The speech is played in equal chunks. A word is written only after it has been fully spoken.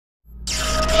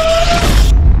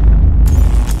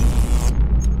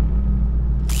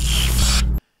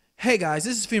Hey guys,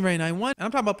 this is Fiend91, and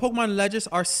I'm talking about Pokemon Legends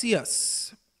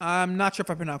Arceus. I'm not sure if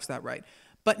I pronounced that right.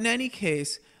 But in any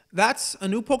case, that's a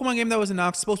new Pokemon game that was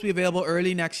announced, supposed to be available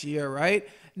early next year, right?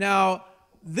 Now,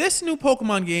 this new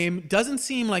Pokemon game doesn't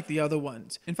seem like the other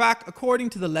ones. In fact, according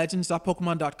to the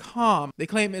legends.pokemon.com, they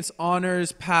claim it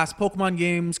honors past Pokemon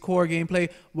games' core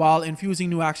gameplay while infusing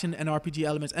new action and RPG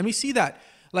elements. And we see that.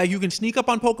 Like, you can sneak up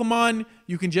on Pokemon,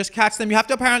 you can just catch them, you have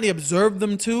to apparently observe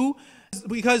them too.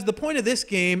 Because the point of this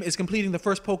game is completing the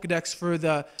first Pokedex for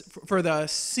the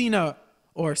Sinnoh,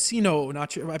 or Sinnoh,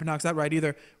 not sure if I pronounced that right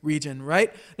either, region,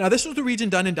 right? Now, this was the region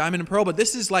done in Diamond and Pearl, but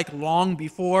this is like long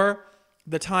before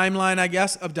the timeline, I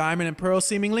guess, of Diamond and Pearl,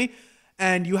 seemingly.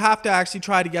 And you have to actually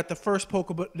try to get the first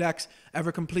Pokedex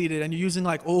ever completed. And you're using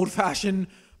like old-fashioned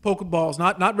Pokeballs,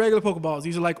 not regular Pokeballs.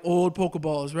 These are like old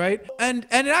Pokeballs, right? And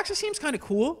it actually seems kind of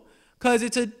cool because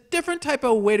it's a different type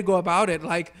of way to go about it.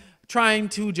 Like, trying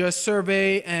to just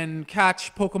survey and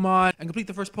catch Pokemon and complete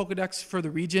the first Pokedex for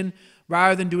the region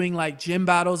rather than doing like gym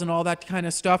battles and all that kind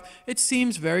of stuff. It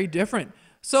seems very different.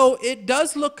 So it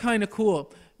does look kind of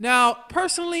cool. Now,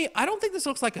 personally, I don't think this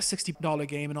looks like a $60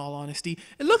 game in all honesty.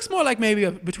 It looks more like maybe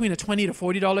between a $20 to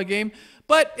 $40 game.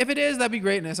 But if it is, that'd be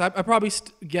greatness. I probably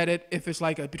get it if it's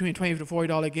like between a $20 to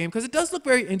 $40 game because it does look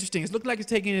very interesting. It's looking like it's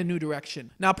taking a new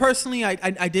direction. Now, personally,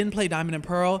 I didn't play Diamond and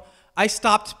Pearl. I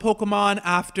stopped Pokemon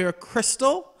after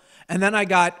Crystal, and then I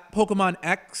got Pokemon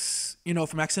X,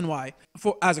 from X and Y,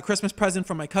 as a Christmas present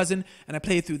from my cousin, and I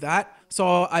played through that.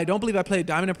 So I don't believe I played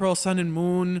Diamond and Pearl, Sun and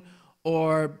Moon,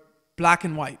 or Black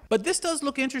and White. But this does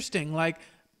look interesting. Like,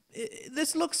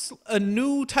 this looks a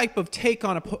new type of take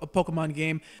on a Pokemon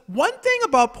game. One thing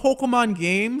about Pokemon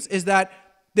games is that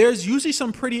there's usually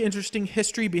some pretty interesting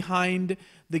history behind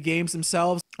the games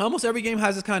themselves. Almost every game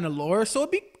has this kind of lore, so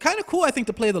it'd be kind of cool, I think,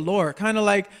 to play the lore. Kind of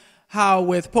like how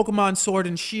with Pokemon Sword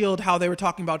and Shield, how they were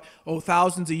talking about,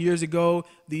 thousands of years ago,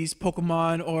 these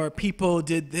Pokemon or people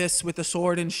did this with the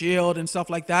Sword and Shield and stuff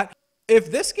like that. If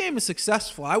this game is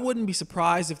successful, I wouldn't be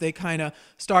surprised if they kind of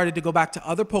started to go back to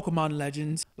other Pokemon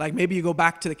legends. Like maybe you go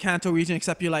back to the Kanto region,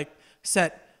 except you're like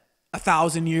set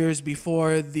 1,000 years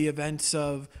before the events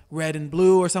of Red and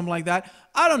Blue or something like that.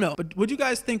 I don't know. But would you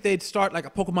guys think they'd start like a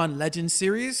Pokemon Legends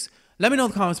series? Let me know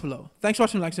in the comments below. Thanks for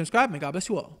watching, like, subscribe, and God bless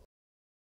you all.